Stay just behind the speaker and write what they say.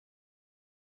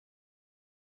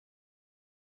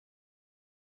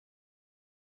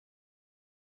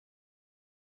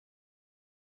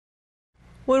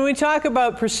When we talk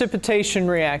about precipitation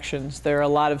reactions, there are a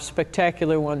lot of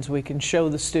spectacular ones we can show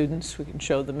the students. We can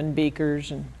show them in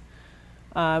beakers and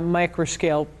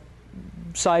microscale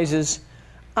sizes.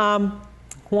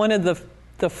 One of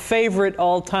the favorite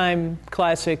all-time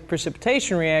classic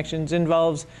precipitation reactions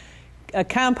involves a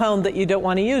compound that you don't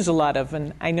want to use a lot of,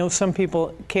 and I know some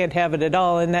people can't have it at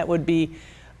all, and that would be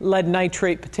lead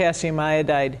nitrate potassium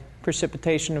iodide,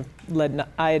 precipitation of lead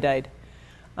iodide.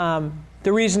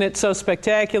 The reason it's so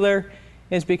spectacular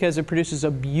is because it produces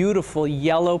a beautiful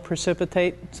yellow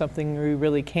precipitate, something we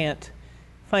really can't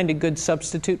find a good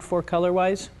substitute for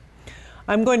color-wise.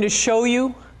 I'm going to show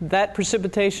you that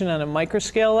precipitation on a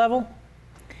microscale level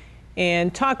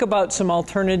and talk about some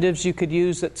alternatives you could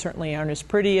use that certainly aren't as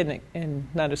pretty and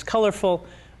not as colorful,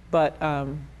 but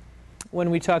when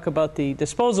we talk about the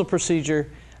disposal procedure,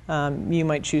 you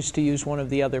might choose to use one of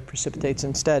the other precipitates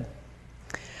instead.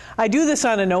 I do this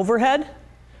on an overhead.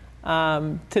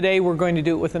 Today we're going to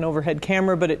do it with an overhead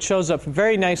camera, but it shows up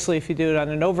very nicely if you do it on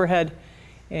an overhead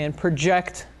and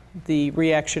project the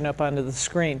reaction up onto the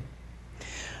screen.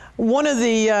 One of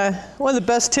the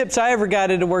best tips I ever got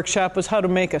at a workshop was how to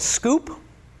make a scoop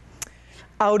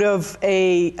out of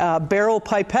a barrel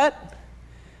pipette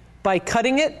by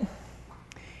cutting it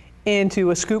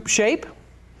into a scoop shape,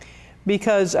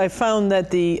 because I found that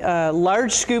the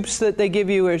large scoops that they give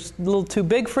you are a little too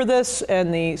big for this,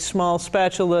 and the small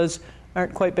spatulas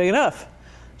aren't quite big enough.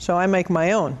 So I make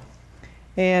my own.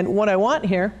 And what I want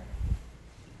here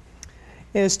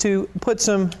is to put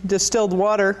some distilled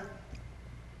water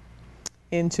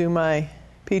into my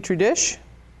Petri dish.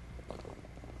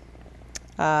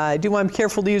 I do want to be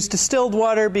careful to use distilled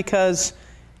water because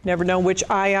you never know which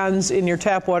ions in your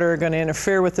tap water are going to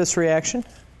interfere with this reaction.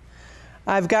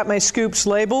 I've got my scoops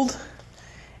labeled,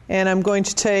 and I'm going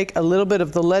to take a little bit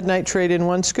of the lead nitrate in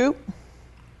one scoop.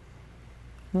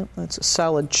 Well, that's a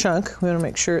solid chunk. We want to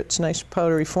make sure it's nice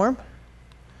powdery form.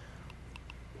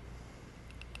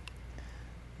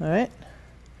 All right.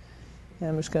 And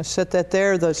I'm just going to set that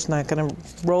there. That's not going to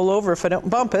roll over if I don't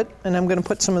bump it. And I'm going to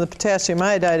put some of the potassium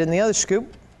iodide in the other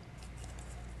scoop.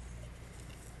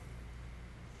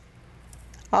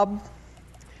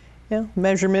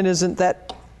 Measurement isn't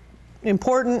that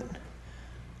important.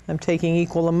 I'm taking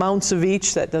equal amounts of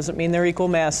each. That doesn't mean they're equal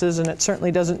masses, and it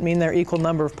certainly doesn't mean they're equal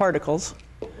number of particles.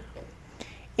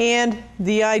 And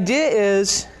the idea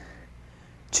is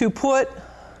to put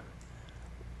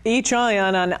each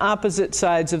ion on opposite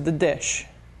sides of the dish.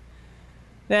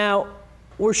 Now,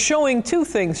 we're showing two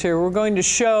things here. We're going to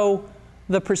show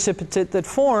the precipitate that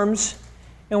forms,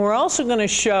 and we're also going to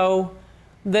show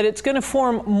that it's going to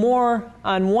form more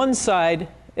on one side.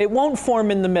 It won't form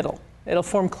in the middle. It'll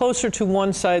form closer to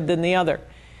one side than the other.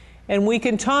 And we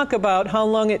can talk about how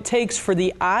long it takes for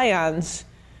the ions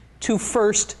to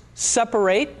first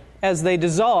separate as they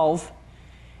dissolve,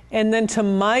 and then to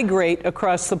migrate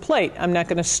across the plate. I'm not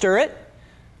going to stir it.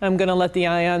 I'm going to let the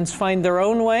ions find their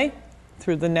own way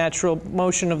through the natural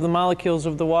motion of the molecules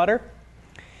of the water.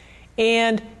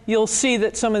 And you'll see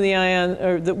that some of the ions,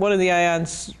 or that one of the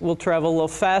ions will travel a little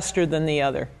faster than the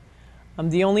other.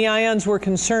 The only ions we're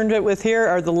concerned with here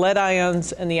are the lead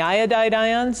ions and the iodide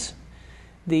ions.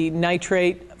 The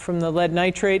nitrate from the lead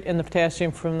nitrate and the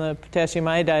potassium from the potassium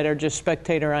iodide are just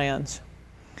spectator ions.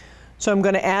 So I'm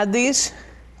going to add these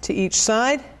to each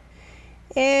side,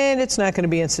 and it's not going to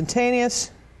be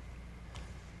instantaneous,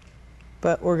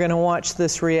 but we're going to watch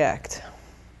this react.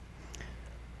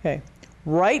 Okay.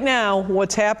 Right now,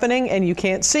 what's happening, and you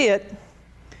can't see it,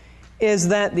 is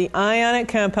that the ionic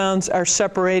compounds are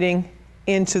separating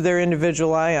into their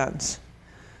individual ions.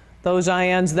 Those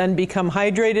ions then become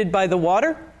hydrated by the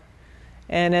water,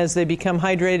 and as they become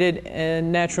hydrated,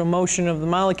 and natural motion of the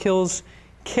molecules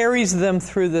carries them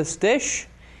through this dish,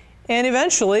 and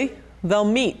eventually they'll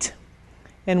meet.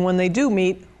 And when they do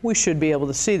meet, we should be able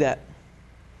to see that.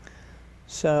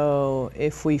 So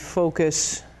if we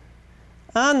focus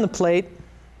on the plate,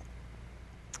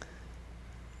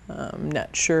 I'm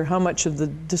not sure how much of the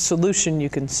dissolution you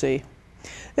can see.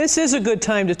 This is a good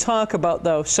time to talk about,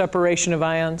 though, separation of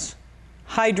ions,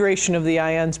 hydration of the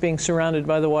ions being surrounded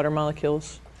by the water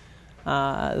molecules,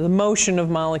 the motion of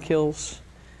molecules,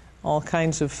 all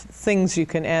kinds of things you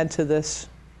can add to this.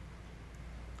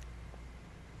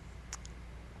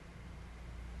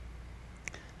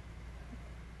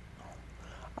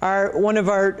 One of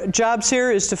our jobs here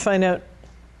is to find out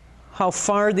how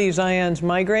far these ions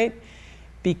migrate.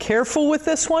 Be careful with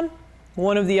this one.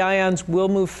 One of the ions will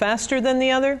move faster than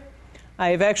the other. I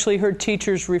have actually heard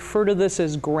teachers refer to this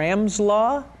as Graham's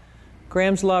law.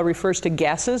 Graham's law refers to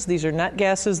gases. These are not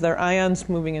gases, they're ions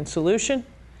moving in solution.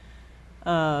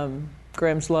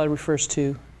 Graham's law refers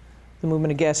to the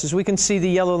movement of gases. We can see the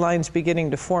yellow lines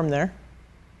beginning to form there.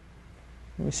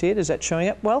 Can we see it? Is that showing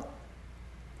up well?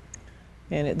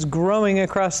 And it's growing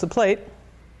across the plate.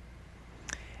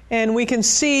 And we can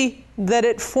see that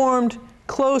it formed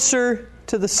closer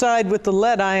to the side with the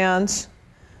lead ions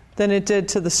than it did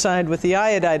to the side with the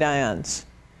iodide ions,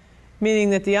 meaning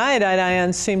that the iodide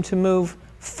ions seem to move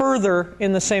further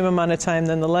in the same amount of time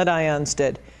than the lead ions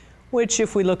did, which,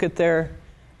 if we look at their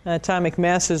atomic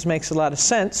masses, makes a lot of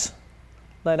sense.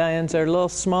 Lead ions are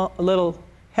a little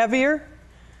heavier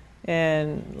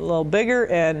and a little bigger,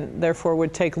 and therefore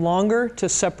would take longer to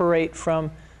separate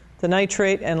from the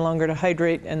nitrate and longer to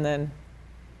hydrate, and then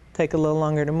take a little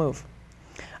longer to move.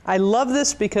 I love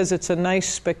this because it's a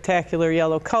nice, spectacular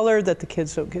yellow color that the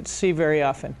kids don't get to see very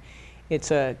often. It's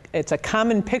a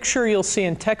common picture you'll see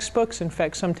in textbooks. In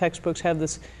fact, some textbooks have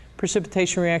this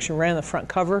precipitation reaction right on the front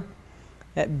cover.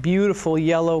 That beautiful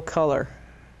yellow color.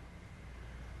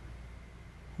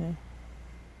 Okay.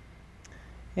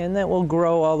 And that will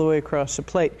grow all the way across the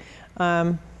plate.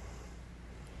 I'm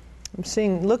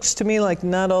seeing, looks to me like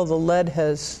not all the lead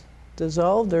has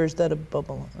dissolved, or is that a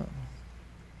bubble? Oh,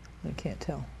 I can't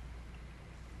tell.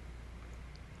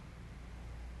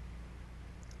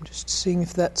 I'm just seeing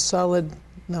if that's solid.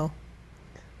 No.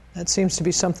 That seems to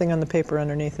be something on the paper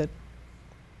underneath it.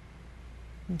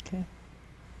 Okay.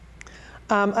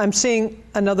 I'm seeing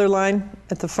another line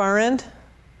at the far end.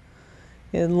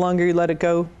 And the longer you let it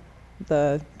go,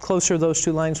 the closer those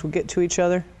two lines will get to each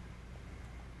other.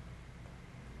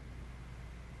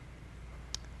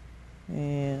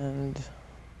 And,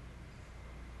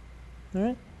 all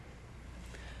right.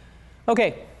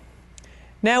 Okay.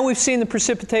 Now we've seen the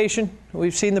precipitation.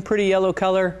 We've seen the pretty yellow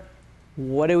color.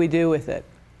 What do we do with it?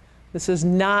 This is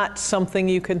not something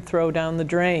you can throw down the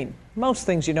drain. Most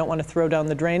things you don't want to throw down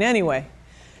the drain anyway.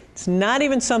 It's not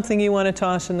even something you want to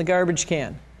toss in the garbage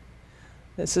can.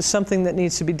 This is something that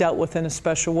needs to be dealt with in a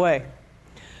special way.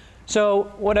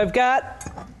 So what I've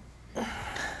got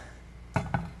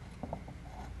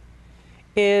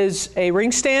is a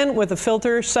ring stand with a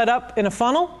filter set up in a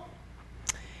funnel.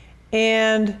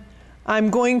 And I'm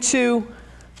going to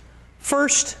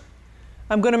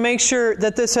make sure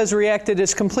that this has reacted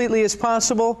as completely as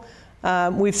possible.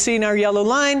 We've seen our yellow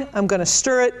line. I'm going to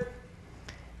stir it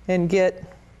and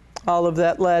get all of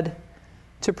that lead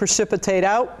to precipitate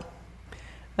out.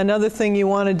 Another thing you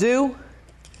want to do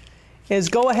is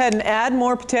go ahead and add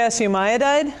more potassium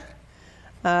iodide.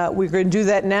 We're going to do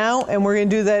that now, and we're going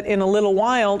to do that in a little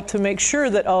while to make sure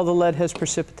that all the lead has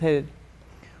precipitated.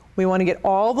 We want to get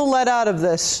all the lead out of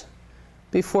this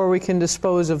before we can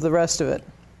dispose of the rest of it.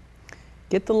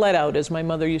 Get the lead out, as my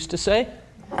mother used to say.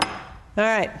 All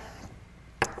right.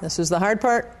 This is the hard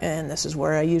part, and this is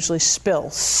where I usually spill.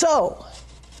 So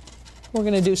we're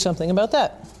going to do something about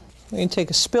that. We're going to take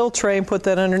a spill tray and put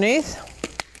that underneath.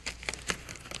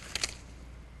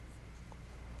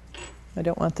 I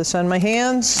don't want this on my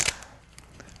hands.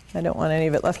 I don't want any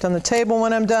of it left on the table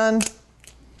when I'm done.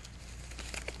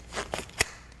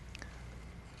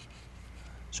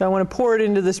 So I want to pour it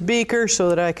into this beaker so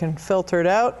that I can filter it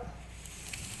out.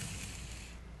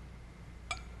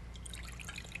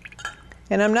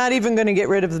 And I'm not even going to get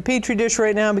rid of the Petri dish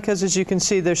right now because, as you can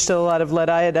see, there's still a lot of lead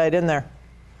iodide in there.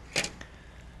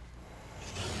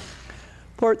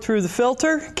 Pour it through the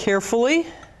filter carefully.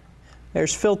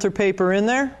 There's filter paper in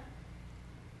there.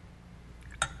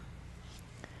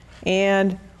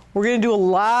 And we're going to do a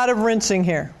lot of rinsing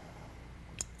here.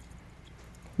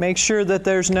 Make sure that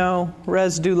there's no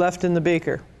residue left in the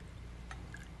beaker.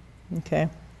 Okay.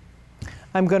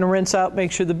 I'm going to rinse out,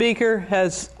 make sure the beaker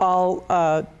has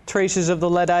all traces of the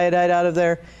lead iodide out of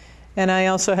there. And I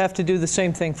also have to do the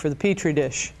same thing for the Petri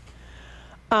dish.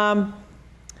 I'm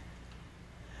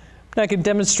not going to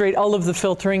demonstrate all of the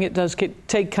filtering. It does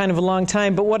take kind of a long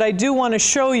time. But what I do want to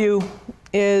show you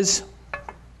is,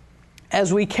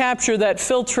 as we capture that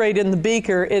filtrate in the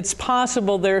beaker, it's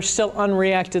possible there are still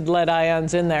unreacted lead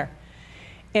ions in there.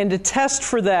 And to test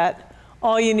for that,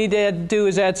 all you need to do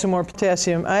is add some more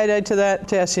potassium iodide to that.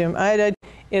 Potassium iodide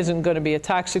isn't going to be a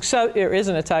toxic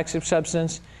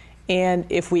substance. And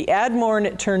if we add more and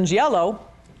it turns yellow,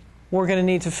 we're going to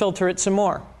need to filter it some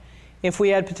more. If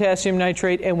we add potassium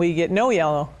nitrate and we get no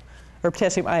yellow, or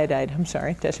potassium iodide,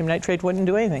 potassium nitrate wouldn't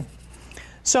do anything.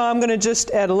 So I'm going to just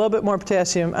add a little bit more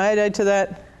potassium iodide to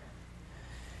that.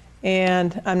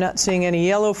 And I'm not seeing any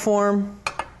yellow form.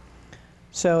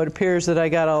 So it appears that I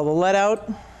got all the lead out.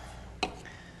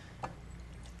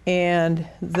 And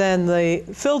then the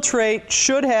filtrate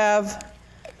should have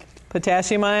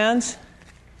potassium ions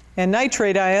and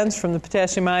nitrate ions from the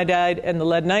potassium iodide and the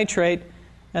lead nitrate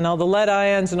And all the lead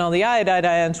ions and all the iodide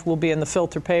ions will be in the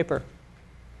filter paper.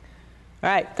 All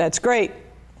right, that's great.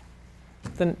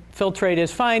 The filtrate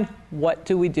is fine. What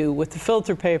do we do with the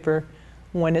filter paper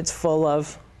when it's full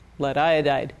of lead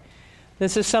iodide?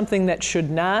 This is something that should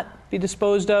not be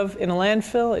disposed of in a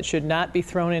landfill. It should not be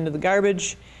thrown into the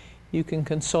garbage. You can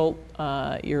consult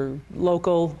your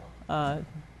local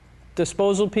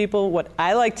disposal people. What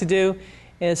I like to do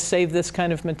is save this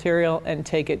kind of material and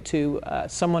take it to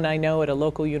someone I know at a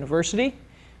local university,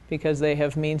 because they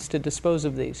have means to dispose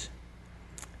of these.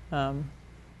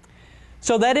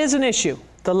 So that is an issue.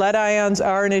 The lead ions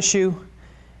are an issue,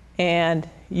 and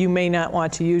you may not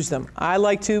want to use them. I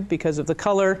like to because of the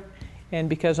color, and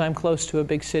because I'm close to a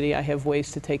big city, I have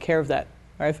ways to take care of that.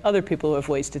 Or I have other people who have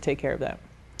ways to take care of that.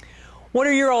 What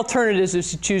are your alternatives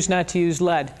if you choose not to use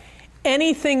lead?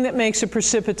 Anything that makes a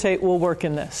precipitate will work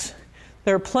in this.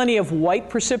 There are plenty of white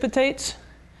precipitates.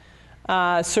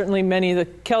 Certainly many of the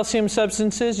calcium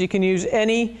substances. You can use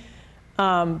any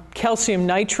calcium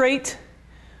nitrate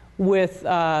with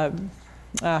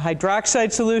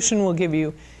hydroxide solution. Will give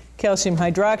you calcium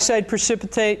hydroxide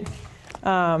precipitate.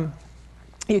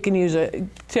 You can use a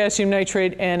potassium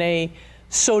nitrate and a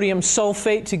sodium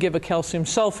sulfate to give a calcium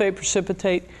sulfate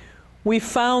precipitate. We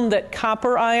found that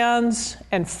copper ions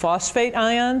and phosphate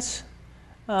ions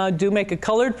do make a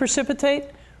colored precipitate.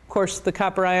 Of course, the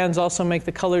copper ions also make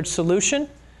the colored solution.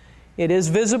 It is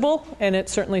visible, and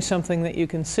it's certainly something that you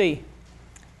can see.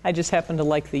 I just happen to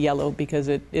like the yellow because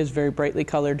it is very brightly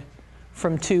colored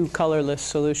from two colorless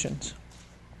solutions.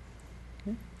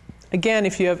 Again,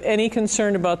 if you have any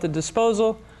concern about the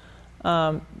disposal,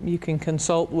 you can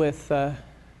consult with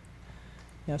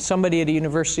somebody at a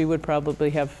university would probably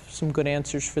have some good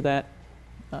answers for that.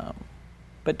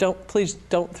 But please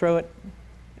don't throw it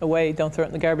away. Don't throw it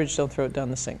in the garbage. Don't throw it down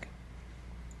the sink.